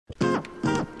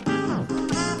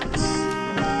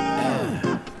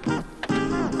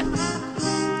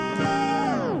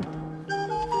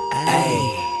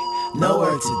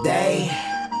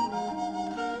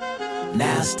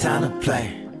it's time to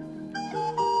play.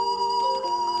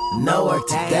 No work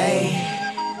today.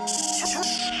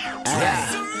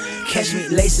 Catch me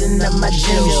lacing up my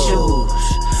gym shoes.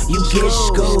 You get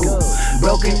schooled.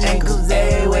 Broken ankles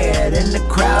everywhere in the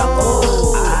crowd.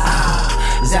 Ooh,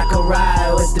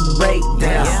 Zachariah with the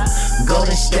breakdown.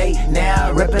 Golden State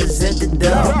now represent the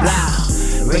dub.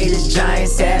 Raiders,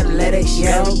 Giants, Athletics,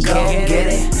 yeah, we go get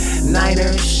it.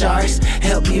 Niners, Sharks,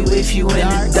 help you if you in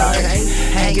the dark.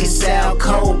 Hanging Sal,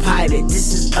 co-pilot,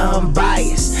 this is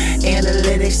unbiased.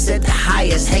 Analytics at the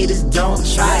highest, haters don't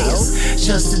try us.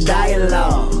 Just a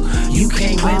dialogue, you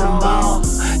can't win them all.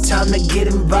 Time to get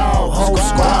involved, whole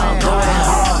squad going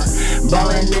hard.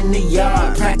 Ballin' in the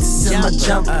yard, practicing my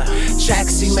jumper.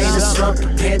 Tracks he made a slump,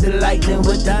 prepared the lightning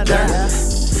with the thunder.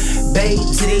 Bay to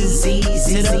the Z,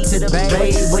 Z to the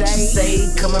Bay. What you say?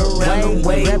 Come around the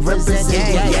way, represent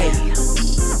yay.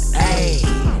 Ayy,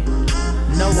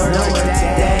 no work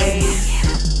today.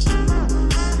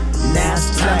 Now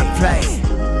it's time to play.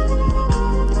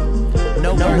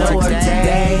 No work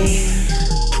today.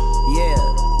 Yeah,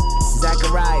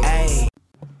 Zachariah. Ayy.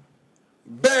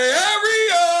 Bay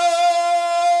Area!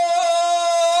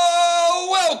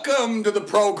 Welcome to the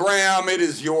program. It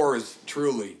is yours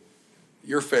truly.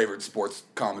 Your favorite sports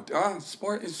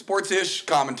sports-ish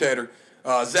commentator,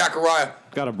 Zachariah.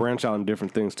 Got to branch out in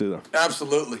different things too, though.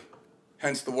 Absolutely.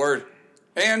 Hence the word.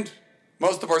 And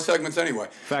most of our segments anyway.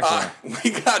 We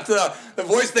got the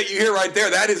voice that you hear right there.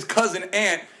 That is Cousin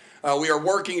Ant. We are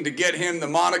working to get him the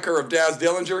moniker of Daz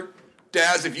Dillinger.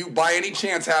 Daz, if you by any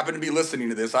chance happen to be listening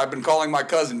to this, I've been calling my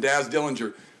cousin Daz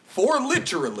Dillinger for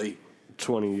literally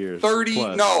 20 years. 30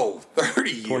 years.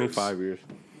 25 years.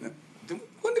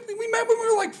 When did we met when we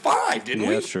were like 5, didn't we?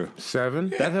 Yeah, that's true. 7?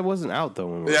 Yeah. That wasn't out, though,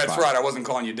 when we were That's 5. right. I wasn't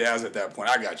calling you Daz at that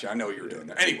point. I got you. I know you were doing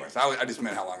that. Anyways, I just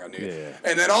meant how long I knew you. Yeah.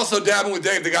 And then also dabbing with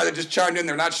Dave, the guy that just chimed in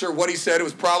there, not sure what he said. It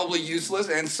was probably useless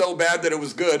and so bad that it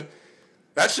was good.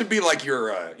 That should be like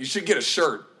your, you should get a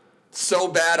shirt. So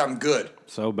bad, I'm good.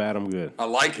 So bad, I'm good. I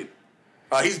like it.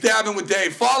 He's dabbing with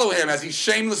Dave. Follow him as he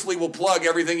shamelessly will plug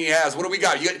everything he has. What do we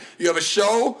got? You have a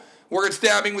show where it's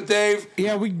dabbing with Dave?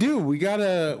 Yeah, we do. We got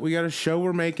a show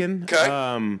we're making. Okay.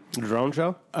 Drone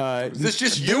show? Is this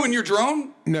just you and your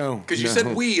drone? No. Because you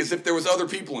said we as if there was other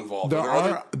people involved.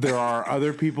 There are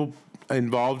other people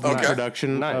involved in the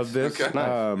production of this. Okay.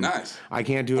 Nice. I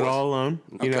can't do it all alone,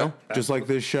 you know? Just like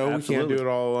this show, we can't do it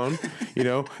all alone. You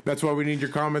know? That's why we need your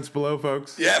comments below,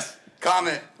 folks. Yes.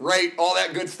 Comment, rate, all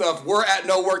that good stuff. We're at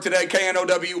No Work Today,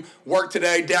 KNOW, Work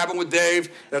Today, dabbing with Dave.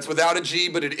 That's without a G,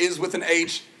 but it is with an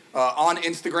H on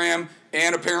Instagram.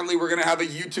 And apparently we're going to have a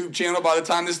YouTube channel by the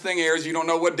time this thing airs. You don't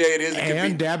know what day it is.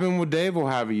 And Dabbing with Dave will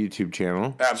have a YouTube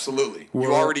channel. Absolutely.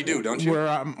 You already do, don't you? Where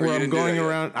I'm going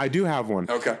around. I do have one.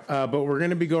 Okay. But we're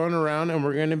going to be going around and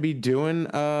we're going to be doing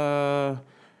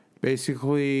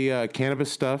basically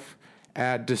cannabis stuff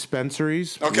at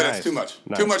dispensaries. Okay, that's too much.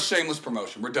 Nice. Too much shameless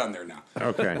promotion. We're done there now.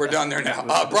 Okay. We're done there now.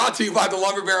 Brought to you by The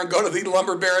Lumber Baron. Go to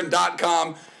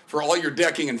thelumberbaron.com for all your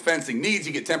decking and fencing needs.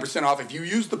 You get 10% off if you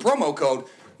use the promo code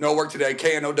No Work Today,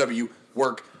 KNOW,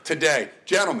 Work Today.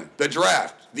 Gentlemen, the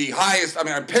draft, the highest,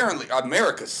 apparently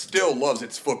America still loves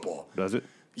its football. Does it?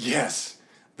 Yes.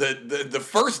 The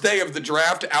first day of the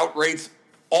draft outrates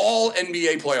all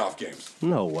NBA playoff games.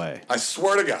 No way. I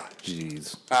swear to God.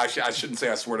 Jeez. I shouldn't say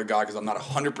I swear to God because I'm not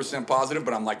 100% positive,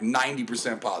 but I'm like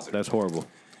 90% positive. That's horrible.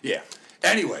 Yeah.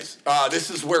 Anyways, this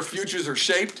is where futures are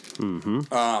shaped.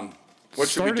 Mm-hmm. What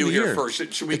should we do here first?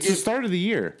 Should we it's the start of the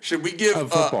year. Should we give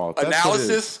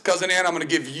analysis? Cousin Ann, I'm going to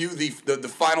give you the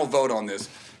final vote on this.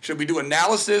 Should we do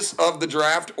analysis of the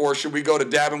draft, or should we go to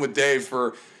dabbing with Dave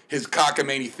for his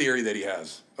cockamamie theory that he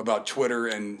has about Twitter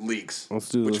and leaks? Let's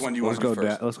do. Which one do you want to do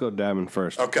first? Let's go dabbing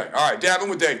first. Okay. All right. Dabbing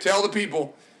with Dave. Tell the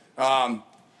people.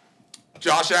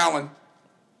 Josh Allen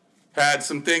had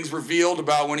some things revealed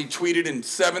about when he tweeted in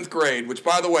 7th grade. Which,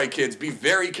 by the way, kids, be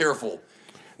very careful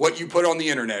what you put on the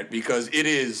internet because it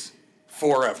is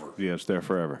forever. Yeah, it's there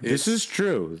forever. This is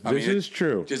true. This is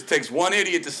true. Just takes one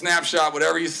idiot to snapshot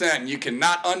whatever you sent, and you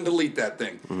cannot undelete that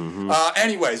thing. Mm-hmm.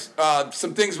 Anyways,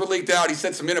 some things were leaked out. He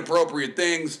said some inappropriate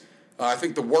things. I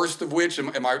think the worst of which,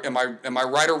 am I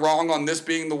right or wrong on this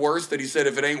being the worst? That he said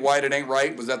if it ain't white, it ain't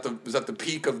right. Was that the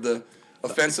peak of the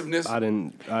offensiveness? I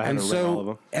haven't read all of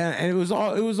them. And it was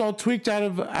all tweaked out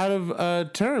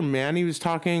of term, man. He was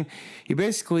talking. He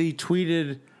basically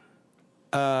tweeted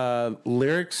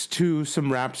lyrics to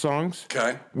some rap songs.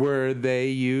 Okay. Where they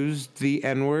used the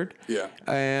N-word. Yeah.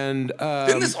 And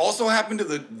didn't this also happen to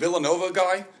the Villanova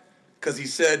guy? Because he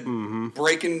said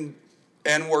breaking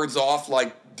N-words off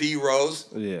like D Rose.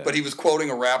 Yeah. But he was quoting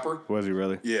a rapper. Was he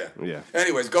really? Yeah. Yeah.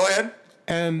 Anyways, go ahead.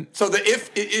 And so if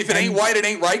it ain't white, it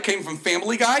ain't right came from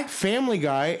Family Guy. Family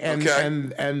Guy, and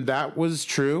and that was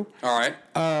true. All right.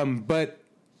 But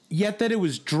yet that it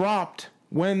was dropped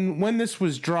when this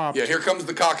was dropped. Yeah, here comes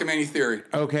the cockamamie theory.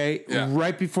 Okay. Yeah.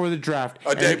 Right before the draft.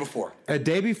 A day before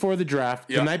the draft.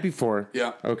 The night before.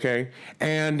 Yeah. Okay.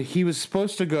 And he was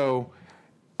supposed to go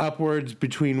upwards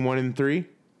between 1 and 3.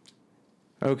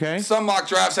 Okay. Some mock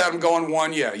drafts have him going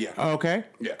 1. Yeah. Okay.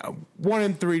 Yeah. 1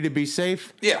 and 3 to be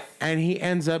safe. Yeah. And he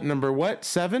ends up number what?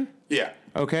 7? Yeah.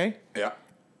 Okay. Yeah.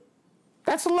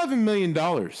 That's $11 million.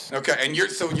 Okay, and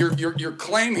your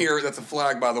claim here, that's a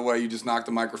flag, by the way. You just knocked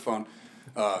the microphone.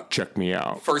 Check me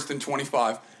out. 1st and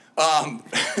 25.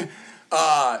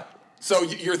 So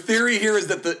your theory here is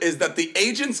that the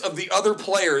agents of the other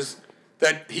players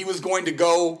that he was going to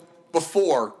go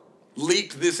before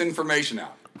leaked this information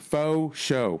out. Faux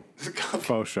show.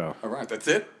 Faux show. All right, that's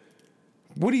it.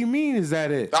 What do you mean? Is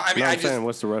that it? I mean, I'm saying,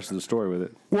 what's the rest of the story with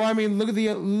it? Well, I mean, look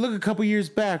a couple years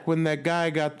back when that guy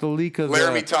got the leak of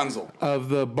Laramie Tunzel of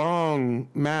the bong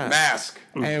mask.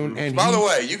 And by the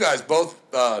way, you guys both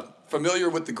familiar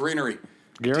with the greenery?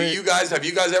 Gary? Have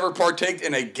you guys ever partaked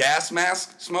in a gas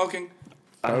mask smoking?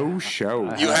 Oh,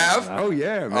 show. You have? Oh,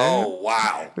 yeah, man. Oh,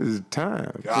 wow. This is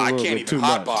time. I can't even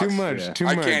hotbox. Too much.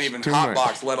 I can't even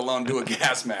hotbox, let alone do a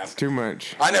gas mask. Too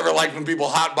much. I never liked when people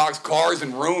hotbox cars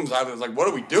and rooms. I was like, what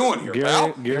are we doing here,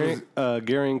 pal?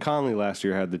 Gary and Conley last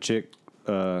year had the chick.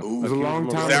 It was a long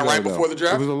time ago. Was that right before the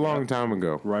draft? It was a long time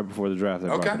ago. Right before the draft.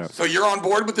 Okay. So you're on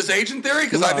board with this agent theory?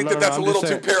 Because I think that's a little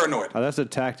too paranoid. That's a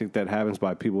tactic that happens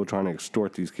by people trying to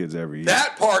extort these kids every year.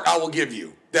 That part I will give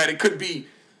you. That it could be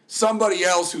somebody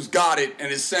else who's got it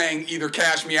and is saying either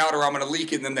cash me out or I'm going to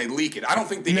leak it, and then they leak it. I don't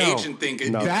think the agent thing is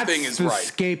right. That's the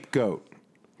scapegoat.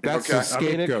 That's the scapegoat.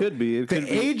 I mean, it could be. It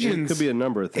could be a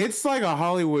number of things. It's like a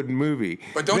Hollywood movie.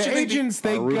 But don't you think agents,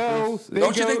 don't you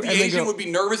think the agent would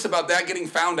be nervous about that getting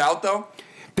found out, though?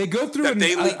 They go through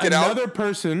another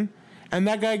person, and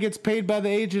that guy gets paid by the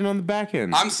agent on the back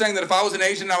end. I'm saying that if I was an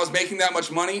agent and I was making that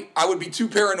much money, I would be too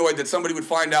paranoid that somebody would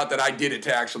find out that I did it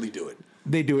to actually do it.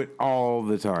 They do it all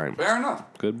the time. Fair enough.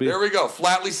 Could be. There we go.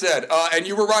 Flatly said. And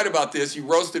you were right about this. You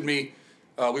roasted me.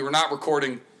 We were not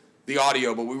recording the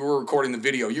audio, but we were recording the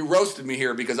video. You roasted me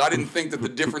here because I didn't think that the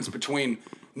difference between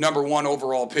number 1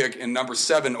 overall pick and number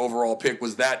 7 overall pick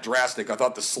was that drastic. I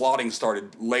thought the slotting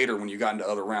started later when you got into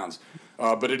other rounds.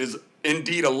 But it is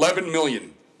indeed $11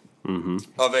 million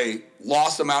of a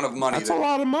lost amount of money. That's a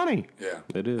lot of money. Yeah.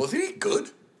 It is. Was he good?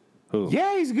 Who?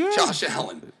 Yeah, he's good. Josh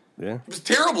Allen. Yeah. He was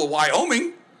terrible at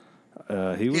Wyoming.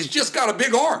 He's just got a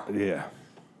big arm. Yeah.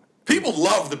 People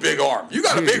love the big arm. You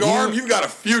got a big arm, you got a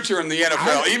future in the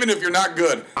NFL, even if you're not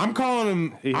good. I'm calling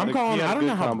him. I don't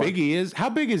know how big he is. How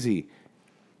big is he?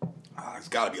 He's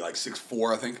got to be like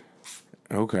 6'4", I think.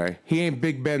 Okay. He ain't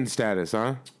Big Ben status,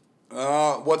 huh?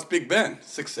 What's Big Ben?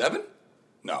 6'7"?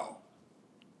 No.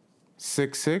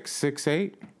 6'6",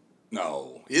 6'8"?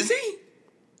 No. Is he?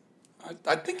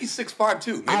 I think he's 6'5",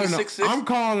 too. Maybe I don't know. 6'6". I'm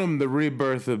calling him the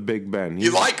rebirth of Big Ben.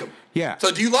 You like him? Yeah.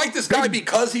 So do you like this guy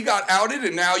because he got outed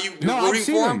and now you're rooting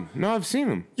for him? No, I've seen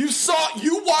him. You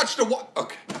watched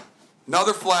okay.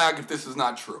 Another flag if this is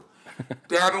not true.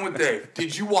 Dabbing with Dave.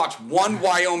 Did you watch one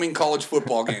Wyoming college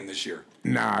football game this year?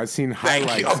 Nah, I've seen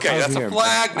highlights. Thank you. Okay, that's a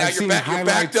flag. Now you're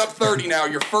backed up 30 now.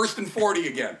 You're 1st and 40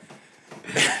 again.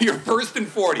 You're 1st and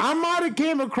 40. I might have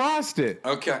came across it.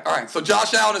 Okay, all right. So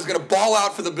Josh Allen is going to ball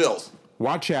out for the Bills.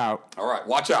 Watch out. All right,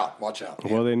 watch out.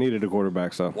 Well, they needed a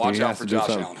quarterback, so watch out for Josh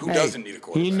Allen. Who doesn't need a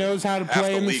quarterback? He knows how to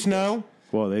play in the snow.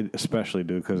 Well, they especially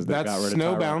do because they got rid of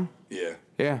snowbound. Yeah.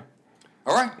 Yeah.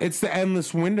 All right. It's the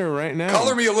endless winter right now.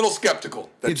 Color me a little skeptical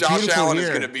that Josh Allen is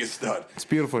going to be a stud. It's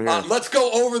beautiful here. Let's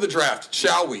go over the draft,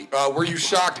 shall we? Were you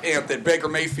shocked, Ant, that Baker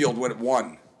Mayfield went at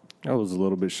 1? I was a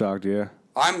little bit shocked, yeah.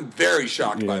 I'm very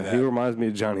shocked by that. He reminds me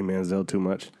of Johnny Manziel too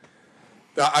much.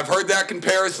 I've heard that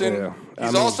comparison. Yeah.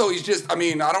 I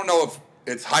don't know if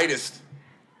it's heightest.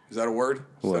 Is that a word?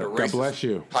 Is that a racist? God bless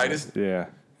you. Heightest? Yeah.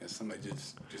 Somebody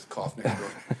just coughed next door.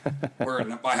 We're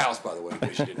in my house, by the way, in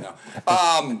case you didn't know.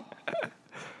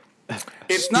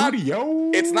 It's not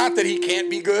that he can't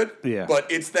be good,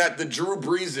 but it's that the Drew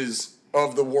Breeses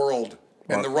of the world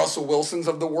and the Russell Wilsons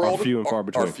of the world are few and far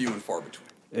between.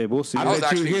 Hey, we'll see. That was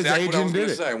actually exactly what I was going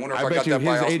to say. I wonder if I got that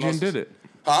by osmosis. His agent did it.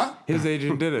 Huh? His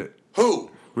agent did it. Who?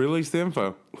 Release the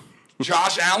info.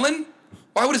 Josh Allen?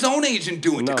 Why would his own agent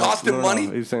do it? To cost him money?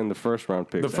 He's saying the first round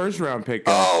pick. The first round pick.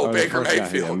 Baker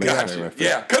Mayfield. Gotcha.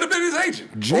 Yeah, could have been his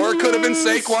agent. Or it could have been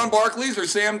Saquon Barkley's or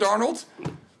Sam Darnold's.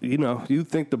 You know, you'd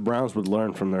think the Browns would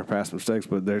learn from their past mistakes,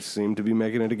 but they seem to be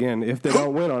making it again. If they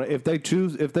don't win on it, if they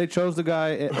chose the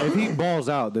guy, if he balls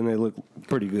out, then they look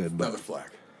pretty good. But another flag.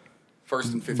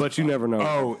 First and 55. But you never know.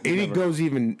 Oh, and it goes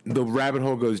the rabbit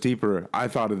hole goes deeper. I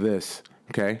thought of this,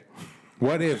 okay?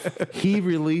 What if he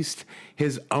released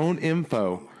his own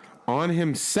info on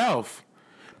himself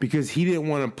because he didn't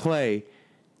want to play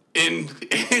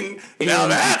Now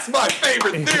that's my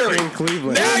favorite theory. In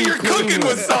Cleveland. Now you're cooking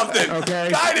with something. Okay.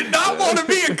 Guy did not want to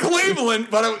be in Cleveland,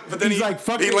 but then he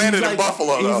landed in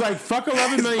Buffalo. He's like, fuck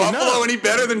 11 million.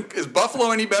 Is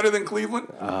Buffalo any better than Cleveland?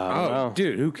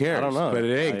 Dude, who cares? I don't know. But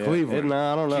it ain't Cleveland.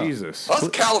 I don't know. Jesus. Us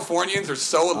Californians are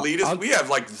so elitist. We have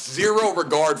like zero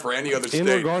regard for any other state. In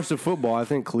regards to football, I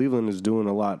think Cleveland is doing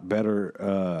a lot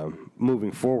better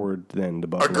moving forward than the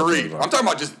Buffalo. Agreed. I'm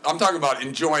talking about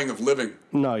enjoying of living.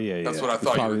 No, yeah. That's what I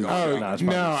thought you were going to.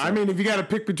 No, I mean, if you got to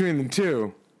pick between the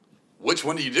two. Which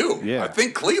one do you do? Yeah. I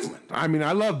think Cleveland. I mean,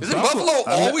 I love Isn't Buffalo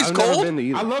always I've cold? Never been to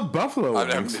either. I love Buffalo I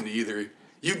haven't wings. been to either.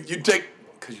 You take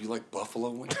because you like Buffalo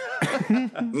wings.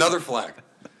 Another flag.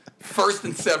 First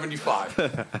and 75.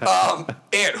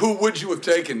 And who would you have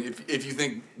taken if you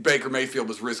think Baker Mayfield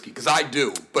was risky? Because I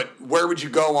do. But where would you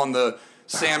go on the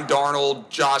Sam Darnold,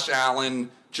 Josh Allen,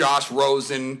 Josh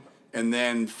Rosen, and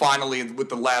then finally with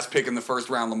the last pick in the first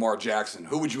round, Lamar Jackson?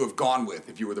 Who would you have gone with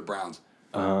if you were the Browns?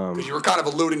 Because you were kind of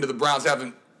alluding to the Browns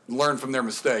haven't learned from their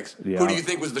mistakes. Yeah. Who do you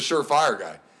think was the surefire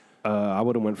guy? I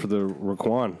would have went for the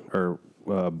Raquan or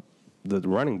the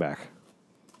running back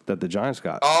that the Giants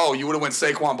got. Oh, you would have went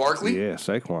Saquon Barkley? Yeah,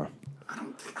 Saquon. I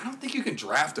don't think you can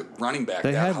draft a running back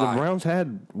The high. Browns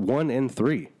had 1 and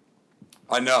 3,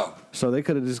 I know. so they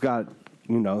could have just got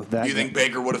that. Do you think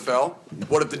Baker would have fell?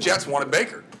 What if the Jets wanted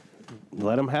Baker?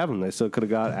 Let them have him. They still could have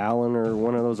got Allen or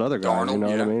one of those other guys. Darnold, you know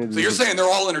yeah. what I mean? So you're saying they're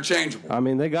all interchangeable? I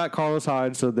mean, they got Carlos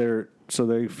Hyde, so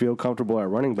they feel comfortable at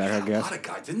running back. I A guess. lot of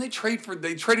guys. Didn't they trade for?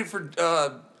 They traded for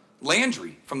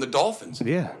Landry from the Dolphins,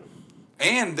 Yeah.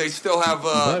 and they still have.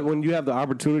 But when you have the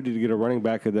opportunity to get a running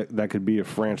back that could be a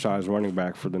franchise running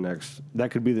back for the next,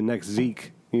 that could be the next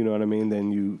Zeke, you know what I mean?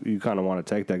 Then you kind of want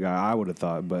to take that guy, I would have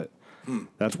thought, but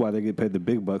that's why they get paid the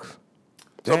big bucks.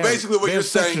 So basically, what They you're have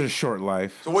such saying. a short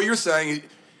life. So what you're saying,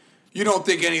 you don't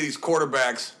think any of these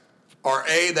quarterbacks are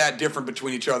that different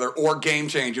between each other or game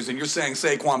changers, and you're saying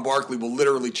Saquon Barkley will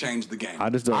literally change the game. I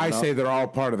just don't. I know. say they're all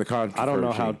part of the controversy. I don't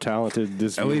know how talented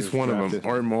this. At least one of them, drafted.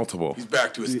 or multiple. He's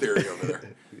back to his theory over there.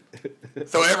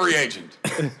 So every agent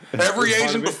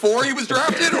before he was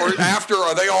drafted or after,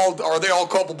 are they all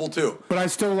culpable too? But I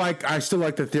still like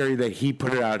the theory that he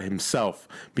put it out himself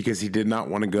because he did not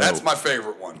want to go. That's my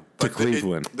favorite one. To But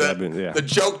Cleveland. The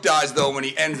joke dies though when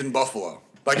he ends in Buffalo.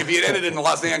 Like if he had ended in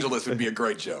Los Angeles, it would be a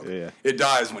great joke. Yeah. It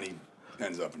dies when he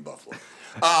ends up in Buffalo.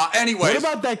 Anyways, What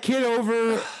about that kid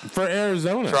over for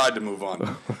Arizona? tried to move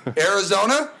on.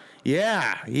 Arizona,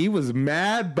 Yeah, he was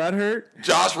mad, butthurt.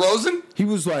 Josh Rosen. He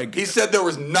was like, He said there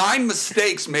was 9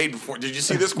 mistakes made before. Did you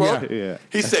see this quote? Yeah.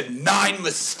 He said 9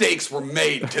 mistakes were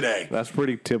made today. That's a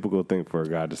pretty typical thing for a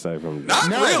guy to say from. Not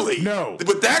No, really. no.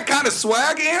 With that kind of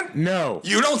swag, Ant, no.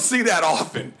 you don't see that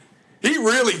often. He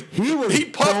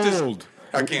puffed bold. his.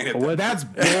 I can't hit that. What- That's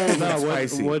bold and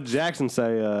spicy. What Jackson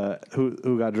say?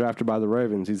 Who got drafted by the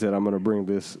Ravens? He said, "I'm going to bring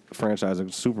this franchise a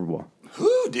Super Bowl."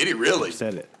 Who did he really?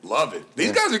 Said it. Love it.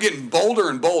 These guys are getting bolder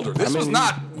and bolder. This was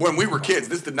not when we were kids.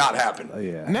 This did not happen.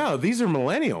 Yeah, No, these are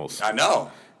millennials. I know.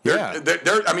 Yeah.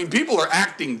 I mean, people are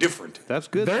acting different. that's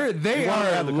good. They You wanna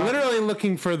are have the literally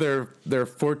looking for their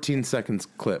 14 seconds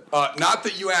clip. Not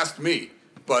that you asked me,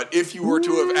 but if you were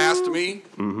to have asked me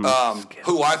who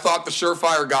I thought the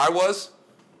surefire guy was,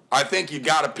 I think you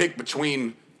got to pick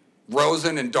between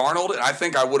Rosen and Darnold, and I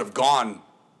think I would have gone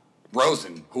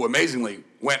Rosen, who amazingly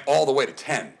went all the way to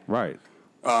 10. right.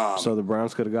 So the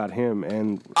Browns could have got him,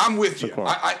 and I'm with you.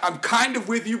 Saquon. I'm kind of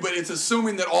with you, but it's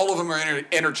assuming that all of them are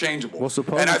interchangeable. Well,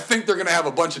 suppose- and I think they're going to have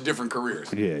a bunch of different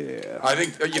careers. yeah. I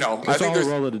think, I It's think all a there's.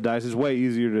 roll of the dice. It's way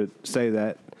easier to say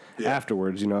that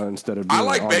afterwards, instead of. Being I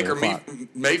like on Baker the clock.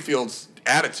 Mayfield's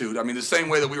attitude. I mean, the same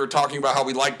way that we were talking about how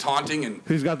we like taunting, and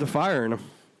He's got the fire in him.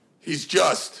 he's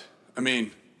just. I mean,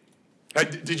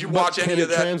 did you watch can any of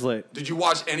it that? translate? Did you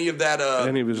watch any of that?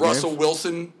 Any of his Russell games?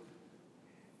 Wilson.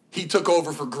 He took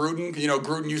over for Gruden.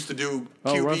 Gruden used to do QB.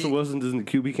 Oh, Russell Wilson's in the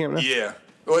QB camp now. Yeah.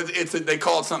 Well, they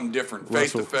call it something different,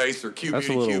 face to Russell- face or QB That's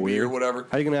a to little QB weird. or whatever.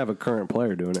 How you gonna have a current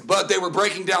player doing it? But they were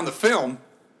breaking down the film,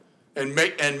 and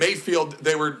Mayfield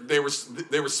they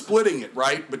were splitting it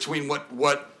right between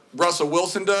what Russell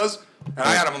Wilson does, and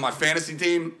I had him on my fantasy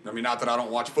team. I mean, not that I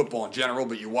don't watch football in general,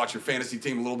 but you watch your fantasy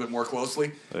team a little bit more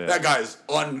closely. Yeah. That guy is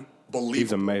unbelievable.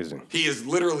 He's amazing. He is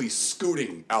literally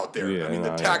scooting out there. Yeah, I mean,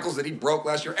 no, the tackles that he broke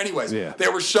last year. Anyways, Yeah. they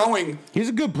were showing. He's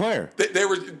a good player. They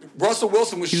were Russell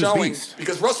Wilson was He's a showing beast.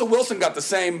 because Russell Wilson got the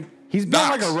same. He's built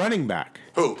like knocks. a running back.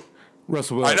 Who?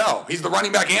 Russell Wilson. I know. He's the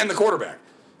running back and the quarterback.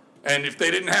 And if they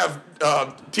didn't have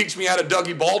teach me how to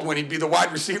Dougie Baldwin, he'd be the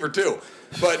wide receiver too.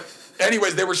 But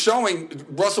anyways, they were showing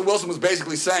Russell Wilson was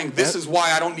basically saying, this is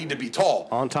why I don't need to be tall.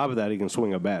 On top of that, he can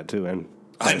swing a bat too, and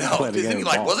I know. Wasn't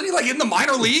he like in the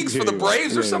minor leagues for the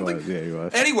Braves or something? He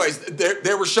was. Anyways,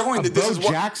 they were showing that this is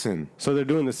what Jackson. So they're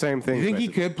doing the same thing. You think he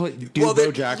could play?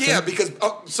 Bo Jackson? Yeah, because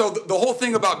so the whole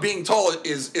thing about being tall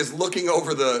is looking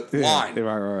over the line.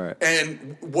 Right.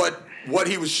 And what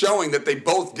he was showing that they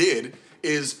both did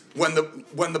is when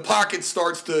the pocket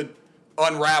starts to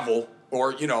unravel,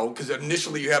 or because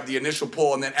initially you have the initial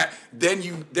pull, and then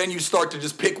you start to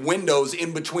just pick windows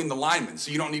in between the linemen,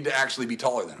 so you don't need to actually be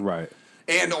taller than him. Right.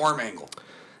 And arm angle.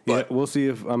 Yeah, we'll see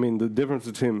if the difference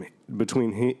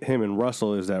between him and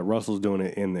Russell is that Russell's doing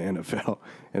it in the NFL,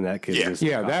 and that kid just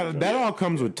that all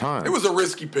comes with time. It was a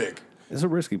risky pick. It's a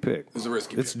risky pick.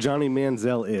 It's Johnny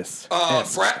Manziel-is.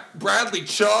 Bradley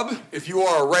Chubb, if you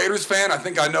are a Raiders fan, I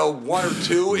think I know one or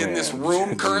two in this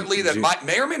room currently that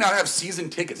may or may not have season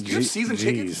tickets. Do you have season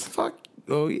tickets? Fuck.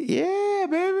 Oh, yeah,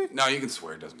 baby. No, you can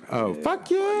swear, it doesn't matter. Oh, fuck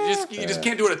yeah. You just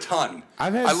can't do it a ton.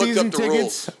 I've had I looked season up the tickets.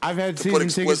 rules. I've had to season put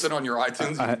explicit tickets on your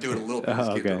iTunes. You can do it a little bit.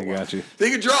 Okay, got you. They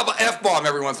can drop an F-bomb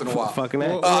every once in a while. Fucking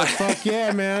fuck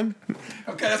yeah, man.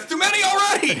 Okay, that's too many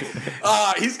already.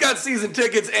 He's got season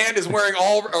tickets and is wearing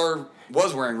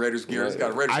was wearing Raiders gear. He's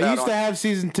got a Raiders hat on. I used to have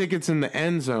season tickets in the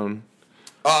end zone.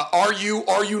 Are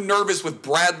you nervous with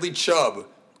Bradley Chubb,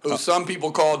 who some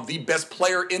people called the best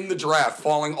player in the draft,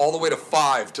 falling all the way to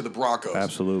 5 to the Broncos?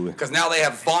 Absolutely. Because now they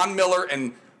have Von Miller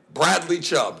and Bradley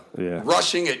Chubb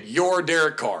rushing at your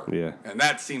Derek Carr. Yeah. And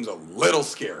that seems a little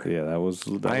scary. Yeah, that was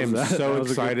so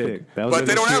excited. But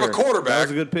they don't have a quarterback. That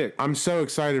was a good pick. I'm so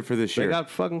excited for this year. They got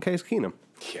fucking Case Keenum.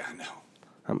 Yeah, I know.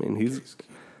 I mean, he's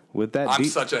with that. I'm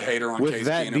such a hater on Case Keenum. With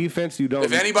that defense, you don't.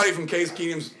 If anybody from Case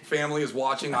Keenum's family is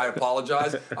watching, I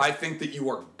apologize. I think that you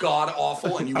are god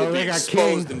awful and you will be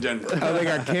exposed in Denver. Oh, they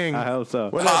got King. I hope so.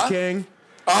 What up, King?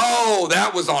 Oh,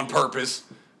 that was on purpose.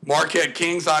 Marquette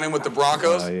King signing with the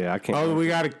Broncos. Yeah, I can't. Oh, we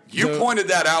got to. You pointed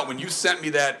that out when you sent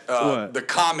me that the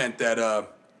comment that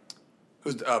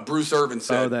Bruce Irvin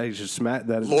said. Oh, that he should smack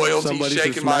that. Loyalty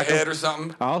shaking my head or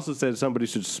something. I also said somebody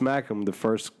should smack him the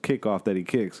first kickoff that he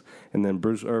kicks, and then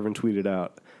Bruce Irvin tweeted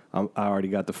out, "I already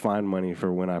got the fine money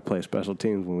for when I play special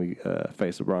teams when we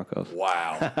face the Broncos."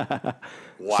 Wow.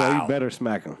 Wow. So you better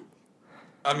smack him.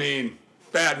 I mean,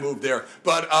 bad move there.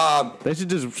 But they should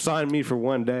just sign me for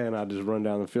one day, and I just run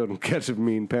down the field and catch a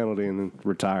mean penalty and then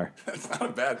retire. That's not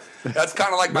a bad. That's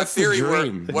kind of like my theory where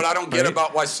what I don't get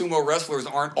about why sumo wrestlers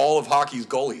aren't all of hockey's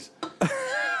goalies.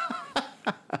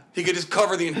 He could just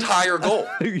cover the entire goal.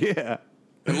 Yeah.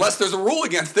 Unless there's a rule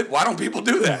against it, why don't people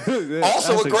do that?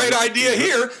 Also, a great idea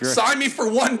here. Sign me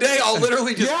for one day. I'll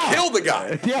literally just kill the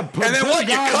guy. Yeah, and then what?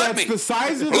 You cut me. The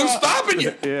size of Who's stopping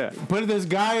you? Yeah. Put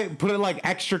it like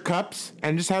extra cups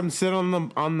and just have him sit on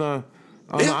the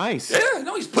ice. Yeah,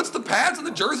 no, he puts the pads and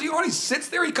the jersey on. He sits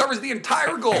there. He covers the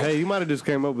entire goal. Hey, you might have just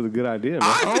came up with a good idea, man.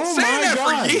 I've been saying that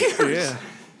for years.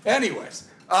 Yeah. Anyways.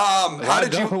 Why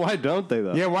don't they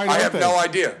though? Yeah, why don't I have they? no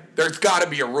idea. There's got to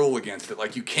be a rule against it.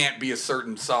 Like you can't be a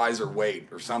certain size or weight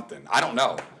or something. I don't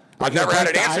know. I've never had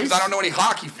an answer because I don't know any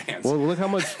hockey fans. Well, look how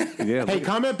much. Yeah. Hey,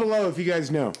 comment below if you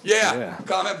guys know. Yeah.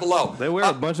 Comment below. They wear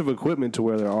a bunch of equipment to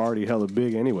where they're already hella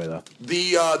big anyway, though.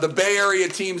 The Bay Area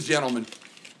teams, gentlemen.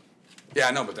 Yeah,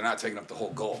 I know, but they're not taking up the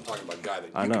whole goal. I'm talking about a guy that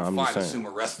you can find a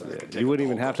sumo wrestler. You wouldn't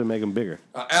even have to make them bigger.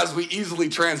 As we easily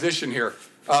transition here,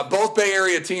 both Bay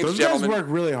Area teams, Those gentlemen. guys work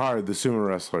really hard, the sumo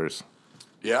wrestlers.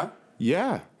 Yeah?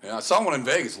 Yeah. Yeah, I saw one in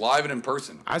Vegas, live and in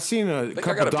person. I've seen a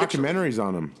couple documentaries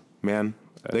on them, man.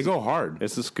 They go hard.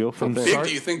 It's a skillful How thing. big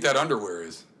do you think that underwear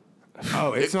is?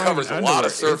 Oh, it covers a lot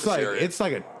of surface area. It's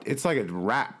like a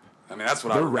wrap. I mean, that's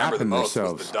what I remember the most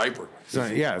was the diaper.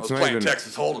 I was playing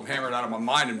Texas Hold'em, hammered out of my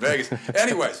mind in Vegas.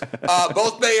 Anyways,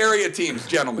 both Bay Area teams,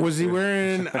 gentlemen. Was he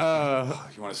wearing?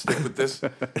 You want to stick with this?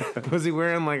 Was he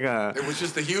wearing like a? It was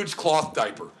just a huge cloth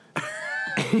diaper.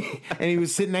 And he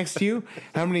was sitting next to you?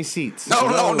 How many seats? No.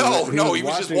 He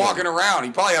was just walking around.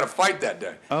 He probably had a fight that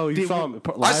day. Oh, you saw him?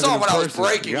 I saw him when I was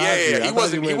breaking. Gotcha. Yeah.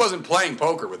 He wasn't playing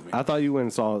poker with me. I thought you went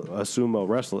and saw a sumo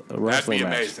wrestling That'd be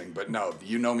match. amazing, but no,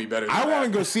 you know me better than I that. want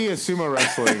to go see a sumo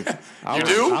wrestling. You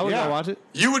do? I would go watch it.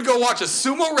 You would go watch a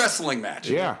sumo wrestling match?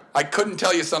 Yeah. I couldn't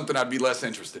tell you something I'd be less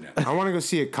interested in. I want to go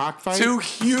see a cockfight. Two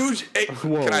huge...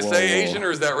 Can I say Asian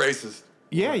or is that racist?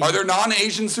 Yeah. Are there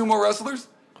non-Asian sumo wrestlers?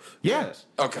 Yeah.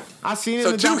 Okay. I seen it so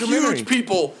in the two documentary. huge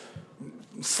people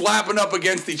slapping up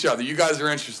against each other. You guys are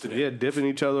interested in? Yeah, dipping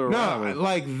each other around.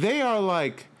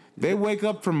 No, they wake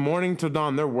up from morning till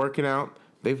dawn. They're working out.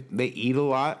 They eat a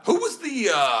lot. Who was the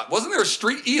wasn't there a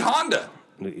street E Honda?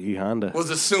 E Honda was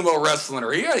a sumo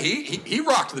wrestler. He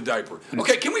rocked the diaper.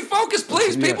 Okay, can we focus,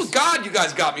 please? Yes. People, God, you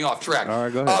guys got me off track. All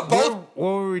right, go ahead. What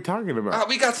were we talking about?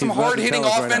 We got some He's about to hard-hitting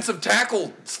tell us right offensive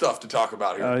tackle stuff to talk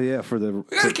about here. yeah,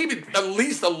 We got to keep it at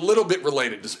least a little bit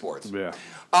related to sports. Yeah.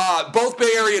 Both Bay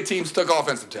Area teams took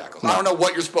offensive tackles. I don't know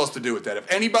what you're supposed to do with that.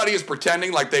 If anybody is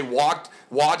pretending like they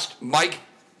watched Mike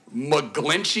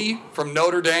McGlinchey from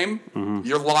Notre Dame,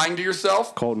 you're lying to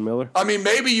yourself. Colton Miller. I mean,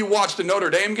 maybe you watched a Notre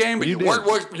Dame game, but you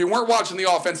weren't watching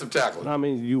the offensive tackle. I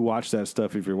mean, you watch that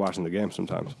stuff if you're watching the game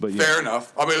sometimes. But yeah. Fair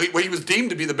enough. I mean, he was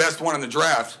deemed to be the best one in the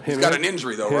draft. He's got an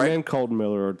injury, though, right? Him and Colton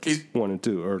Miller are 1 and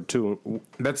 2, or 2.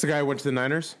 That's the guy who went to the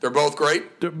Niners? They're both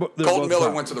great. They're Colton both Miller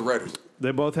top. went to the Raiders.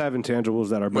 They both have intangibles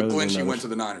that are better than McGlinchey others. went to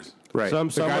the Niners. Right. Some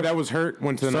the guy are- that was hurt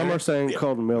went to the Some Niners? are saying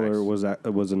Colton Miller was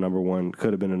a number 1,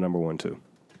 could have been a number 1 too.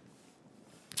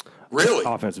 Really?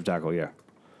 Offensive tackle, yeah.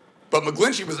 But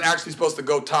McGlinchey was actually supposed to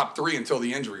go top 3 until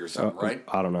the injury or something, right?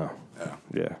 I don't know.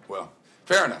 Yeah. Well,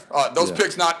 fair enough. Those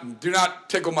picks do not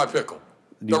tickle my pickle.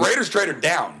 The Raiders traded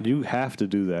down. You have to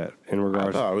do that in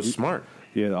regards. Oh, it was smart.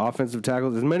 Yeah, the offensive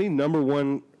tackles. As many number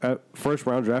 1 first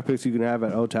round draft picks you can have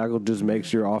at O tackle just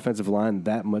makes your offensive line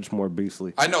that much more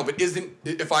beastly. I know, but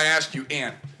if I asked you,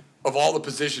 Ant, of all the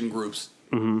position groups,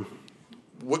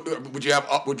 would you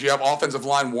have offensive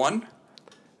line 1?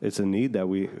 It's a need that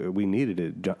we needed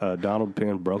it. Donald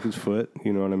Penn broke his foot.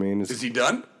 You know what I mean? Is he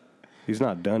done? He's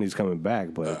not done. He's coming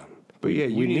back, but Yeah,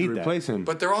 you we need to that. replace him.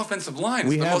 But their offensive line is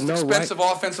We the have most no expensive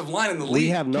offensive line in the league. We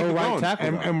have no Keep it right going.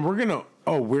 tackle. And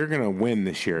we're gonna win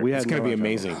this year. We It's had gonna no be right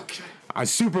amazing. Okay. A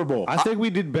Super Bowl. I think we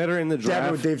did better in the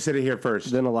draft Dave said it here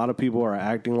first. than a lot of people are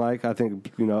acting like. I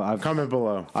think I've Comment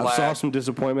below. I saw Flag. some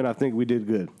disappointment. I think we did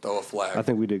good. Throw a flag. I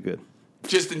think we did good.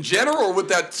 Just in general or with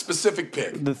that specific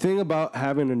pick? The thing about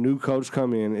having a new coach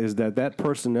come in is that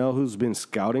personnel who's been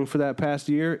scouting for that past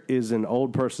year is an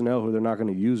old personnel who they're not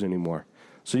going to use anymore.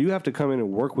 So you have to come in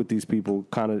and work with these people,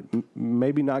 kind of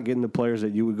maybe not getting the players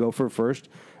that you would go for first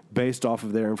based off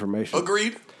of their information.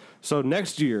 Agreed. So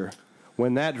next year,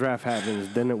 when that draft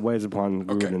happens, then it weighs upon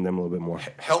Gruden and them a little bit more.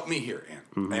 Help me here,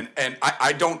 Ant. And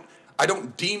I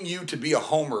don't deem you to be a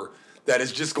homer that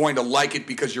is just going to like it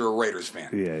because you're a Raiders fan.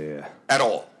 Yeah. At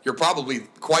all. You're probably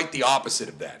quite the opposite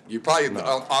of that. You're probably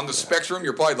on the spectrum.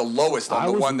 You're probably the lowest on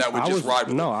the one that would just ride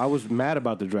with No, it. I was mad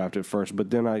about the draft at first, but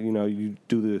then you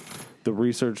do the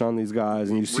research on these guys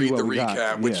and you see Read what the we recap,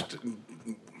 got. which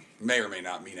Yeah. may or may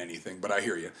not mean anything, but I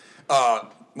hear you.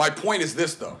 My point is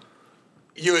this, though.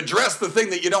 You address the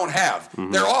thing that you don't have.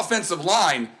 Their offensive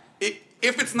line, if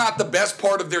it's not the best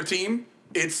part of their team,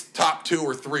 it's top 2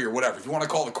 or 3 or whatever. If you want to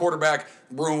call the quarterback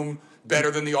room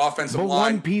better than the offensive But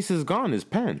line. one piece is gone. His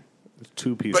pen.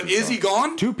 2 pieces. But is he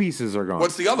gone? 2 pieces are gone.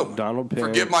 What's the other one? Donald Penn.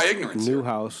 Forgive my ignorance. here.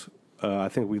 Newhouse. I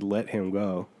think we let him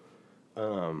go.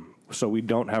 So we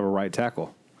don't have a right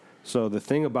tackle. So the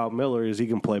thing about Miller is he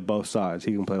can play both sides.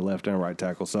 He can play left and right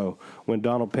tackle. So when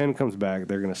Donald Penn comes back,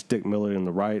 they're going to stick Miller in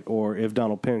the right. Or if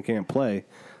Donald Penn can't play,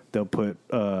 they'll put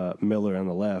Miller in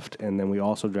the left. And then we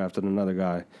also drafted another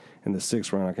guy in the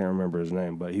 6th round. I can't remember his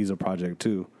name, but he's a project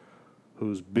too,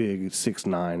 who's big,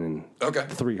 6'9" and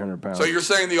 300 pounds. So you're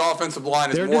saying the offensive line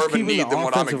is They're more just of a keeping need the than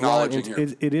what I'm offensive line. acknowledging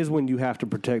here. It is when you have to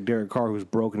protect Derek Carr, who's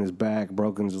broken his back,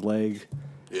 broken his leg.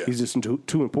 Yeah. He's just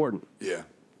too important. Yeah,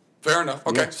 fair enough.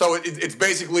 Okay, Yeah. so it's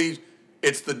basically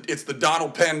it's the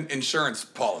Donald Penn insurance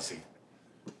policy.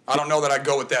 I don't know that I'd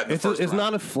go with that in the first It's round.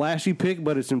 not a flashy pick,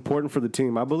 but it's important for the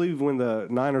team. I believe when the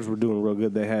Niners were doing real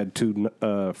good, they had 2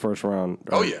 first round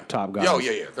top guys. Oh,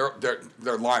 yeah.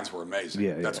 Their lines were amazing.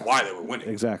 Yeah, That's yeah. why they were winning.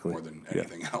 Exactly. More than Yeah.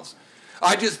 anything else.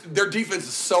 Their defense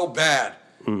is so bad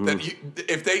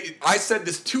that I said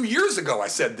this 2 years ago. I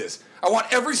said this. I want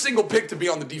every single pick to be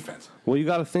on the defense. Well, you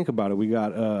got to think about it. We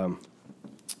got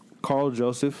Carl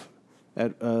Joseph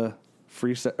at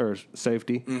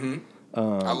safety.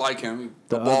 I like him,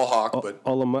 the ball hawk, but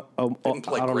didn't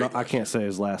play I don't great know. I last can't say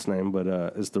his last name, but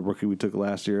it's the rookie we took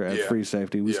last year at Yeah. free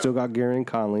safety. We Yeah. still got Gary and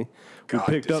Conley. God,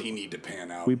 we picked does up. he need to pan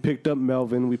out? We picked up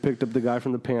Melvin. We picked up the guy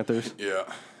from the Panthers. Yeah.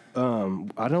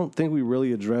 I don't think we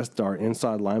really addressed our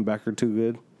inside linebacker too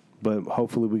good, but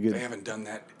hopefully we They get. haven't done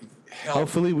that. Hell,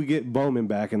 Hopefully we get Bowman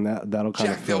back, and that'll kind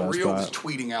Jack of fill Del that Rio was spot.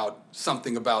 tweeting out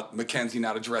something about McKenzie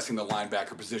not addressing the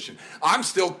linebacker position. I'm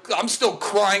still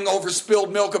crying over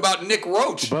spilled milk about Nick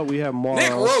Roach. But we have Morrow.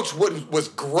 Nick Roach was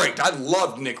great. I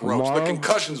loved Nick Roach. The Morrow?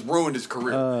 concussions ruined his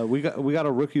career. We got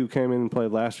a rookie who came in and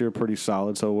played last year pretty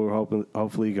solid, so we're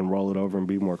hopefully he can roll it over and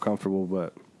be more comfortable.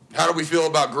 But How do we feel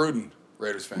about Gruden,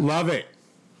 Raiders fans? Love it.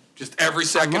 Just every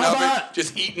second love of it, it.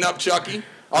 just eating up Chucky.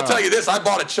 I'll tell you this: I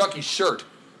bought a Chucky shirt.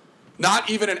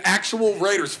 Not even an actual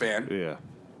Raiders fan. yeah,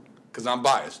 because I'm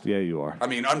biased. Yeah, you are. I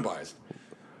mean, unbiased.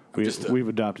 We've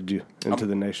adopted you into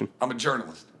the nation. I'm a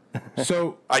journalist.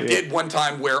 So I did one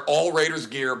time wear all Raiders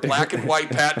gear, black and white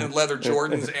patented leather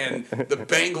Jordans, and the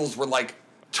Bengals were like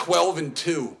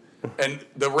 12-2, and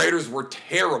the Raiders were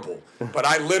terrible. But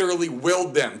I literally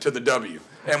willed them to the W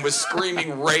and was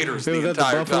screaming Raiders the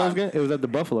entire time. It was at the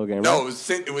Buffalo game. No, right?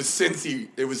 it was Cincy.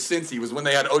 It was Cincy. It was when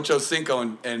they had Ocho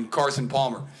Cinco and Carson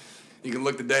Palmer. You can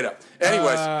look the date up.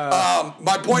 Anyways,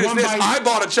 my point is this: I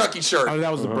bought a Chucky shirt. Oh,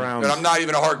 that was the Browns. And I'm not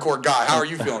even a hardcore guy. How are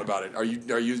you feeling about it? Are you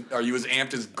as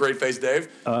amped as Great Face Dave?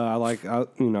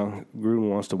 Gruden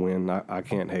wants to win. I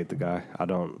can't hate the guy. I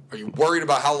don't. Are you worried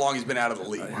about how long he's been out of the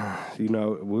league?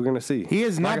 We're gonna see. He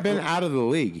has not been out of the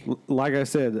league. Like I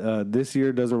said, this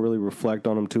year doesn't really reflect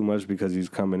on him too much because he's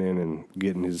coming in and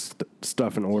getting his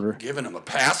stuff in order. Giving him a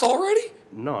pass already?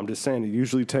 No, I'm just saying it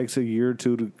usually takes a year or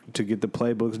two to get the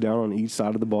playbooks down on each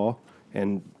side of the ball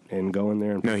and go in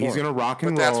there and perform. He's going to rock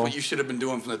and roll. But that's roll. what you should have been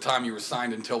doing from the time you were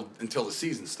signed until the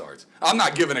season starts. I'm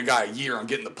not giving a guy a year on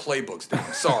getting the playbooks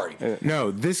down. Sorry.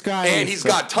 No, this guy... And he's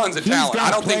got tons of talent.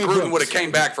 I don't think Gruden would have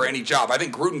came back for any job. I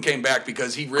think Gruden came back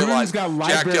because he realized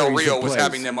Jack Del Rio was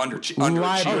having them underachieved.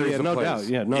 Oh, yeah, no doubt.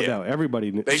 Yeah, no doubt.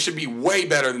 Everybody... They should be way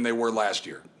better than they were last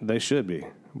year. They should be.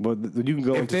 But you can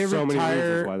go into so many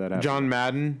reasons why that happens. John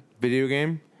Madden video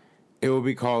game, it will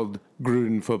be called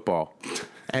Gruden Football.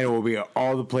 And it will be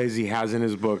all the plays he has in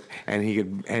his book, and he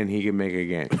could make a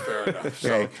game. Fair enough.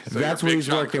 Okay, so that's what he's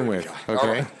working with. Guy.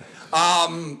 Okay.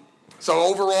 Right. So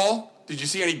overall, did you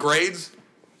see any grades?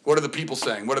 What are the people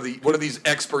saying? What are these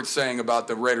experts saying about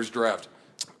the Raiders draft?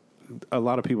 A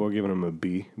lot of people are giving him a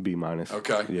B minus.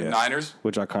 Okay. Yeah. The Niners?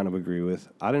 Which I kind of agree with.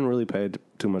 I didn't really pay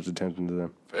too much attention to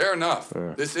them. Fair enough.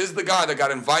 This is the guy that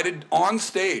got invited on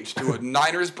stage to a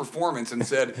Niners performance and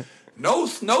said, no,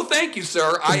 thank you,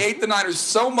 sir. I hate the Niners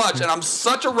so much, and I'm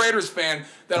such a Raiders fan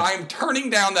that I am turning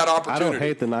down that opportunity. I don't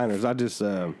hate the Niners. I just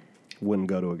wouldn't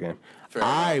go to a game.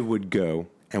 I would go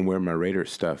and wear my Raiders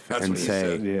stuff and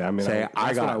say,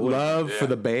 I got love for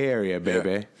the Bay Area, baby.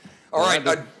 Yeah. All right,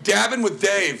 Dabbing with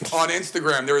Dave on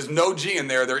Instagram. There is no G in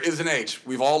there. There is an H.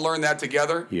 We've all learned that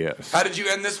together. Yes. How did you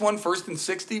end this one? 1st and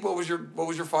 60. What was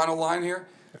your final line here?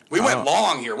 We went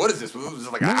long here. What is this? Was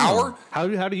it like an hour? How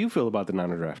do you feel about the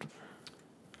Niner draft?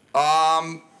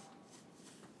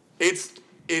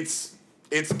 It's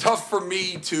tough for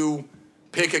me to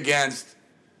pick against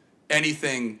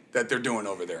anything that they're doing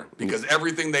over there because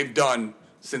everything they've done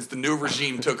since the new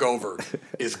regime took over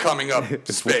is coming up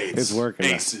spades, it's working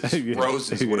aces,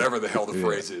 roses, whatever the hell the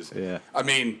phrase is. Yeah. I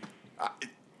mean,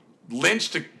 Lynch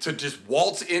to just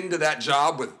waltz into that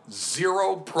job with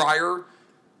zero prior,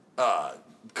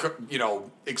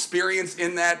 experience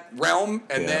in that realm,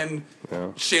 and then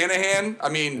Shanahan. I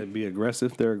mean, they'd be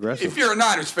aggressive. They're aggressive. If you're a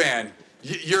Niners fan,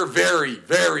 you're very,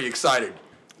 very excited.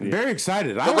 Very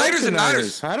excited. The Raiders and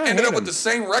Niners ended up with the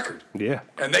same record. Yeah.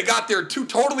 And they got there two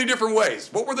totally different ways.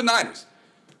 What were the Niners?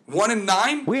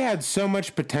 1-9? We had so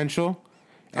much potential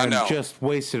and just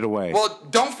wasted away. Well,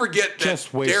 don't forget that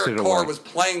Derek Carr was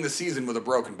playing the season with a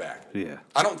broken back. Yeah.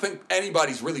 I don't think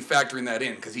anybody's really factoring that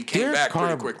in because he came back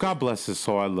pretty quickly. God bless his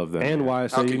soul. I love that. And why I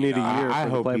say you need a year for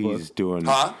the playbook. I hope he's doing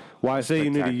Why I say you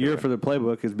need a year for the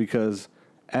playbook is because,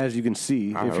 as you can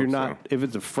see, if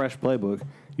it's a fresh playbook,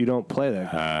 you don't play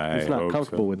that. It's not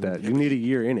comfortable with that. You need a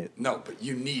year in it. No, but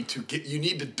you need to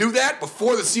do that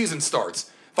before the season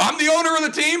starts. If I'm the owner of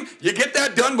the team, you get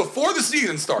that done before the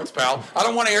season starts, pal. I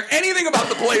don't want to hear anything about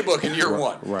the playbook in year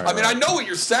one. I mean, I know what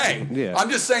you're saying. Yeah. I'm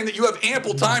just saying that you have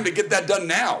ample time to get that done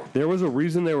now. There was a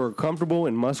reason they were comfortable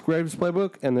in Musgrave's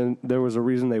playbook, and then there was a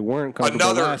reason they weren't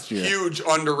comfortable last year. Another huge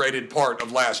underrated part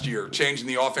of last year, changing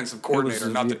the offensive coordinator,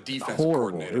 not the defensive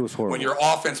coordinator. It was horrible. When your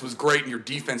offense was great and your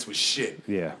defense was shit.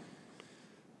 Yeah.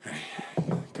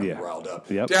 Riled up.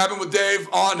 Yep. Dabbing with Dave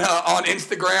on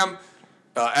Instagram.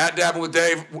 At Dabbing with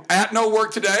Dave, at No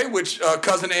Work Today, which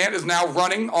Cousin Ant is now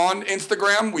running on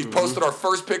Instagram. We've posted our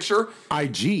first picture.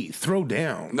 IG, throw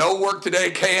down. No Work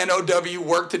Today, KNOW,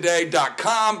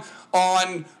 worktoday.com.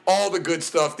 On all the good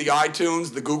stuff, the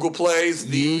iTunes, the Google Plays,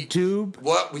 the YouTube.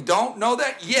 What? We don't know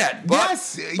that yet. But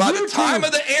yes, by YouTube. the time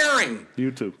of the airing,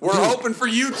 YouTube. We're hoping for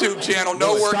YouTube channel.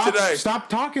 No Work Today. Stop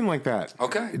talking like that.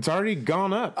 Okay. It's already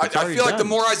gone up. I feel like the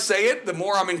more I say it, the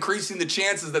more I'm increasing the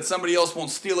chances that somebody else won't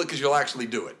steal it because you'll actually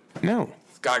do it. No.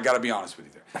 Got to be honest with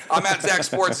you there. I'm at Zach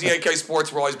Sports, ZAK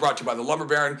Sports. We're always brought to you by The Lumber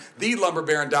Baron,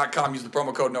 thelumberbaron.com. Use the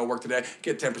promo code No Work Today.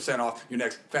 Get 10% off your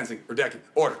next fencing or decking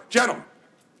order. Gentlemen,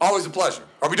 always a pleasure.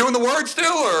 Are we doing the word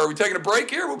still, or are we taking a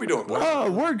break here? What are we doing?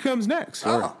 Word comes next.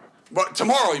 But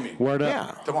tomorrow, you mean? Word up.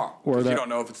 Yeah. Tomorrow. Word You up. don't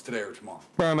know if it's today or tomorrow.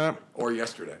 Burn up. Or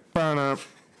yesterday. Burn up.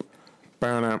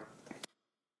 Burn up.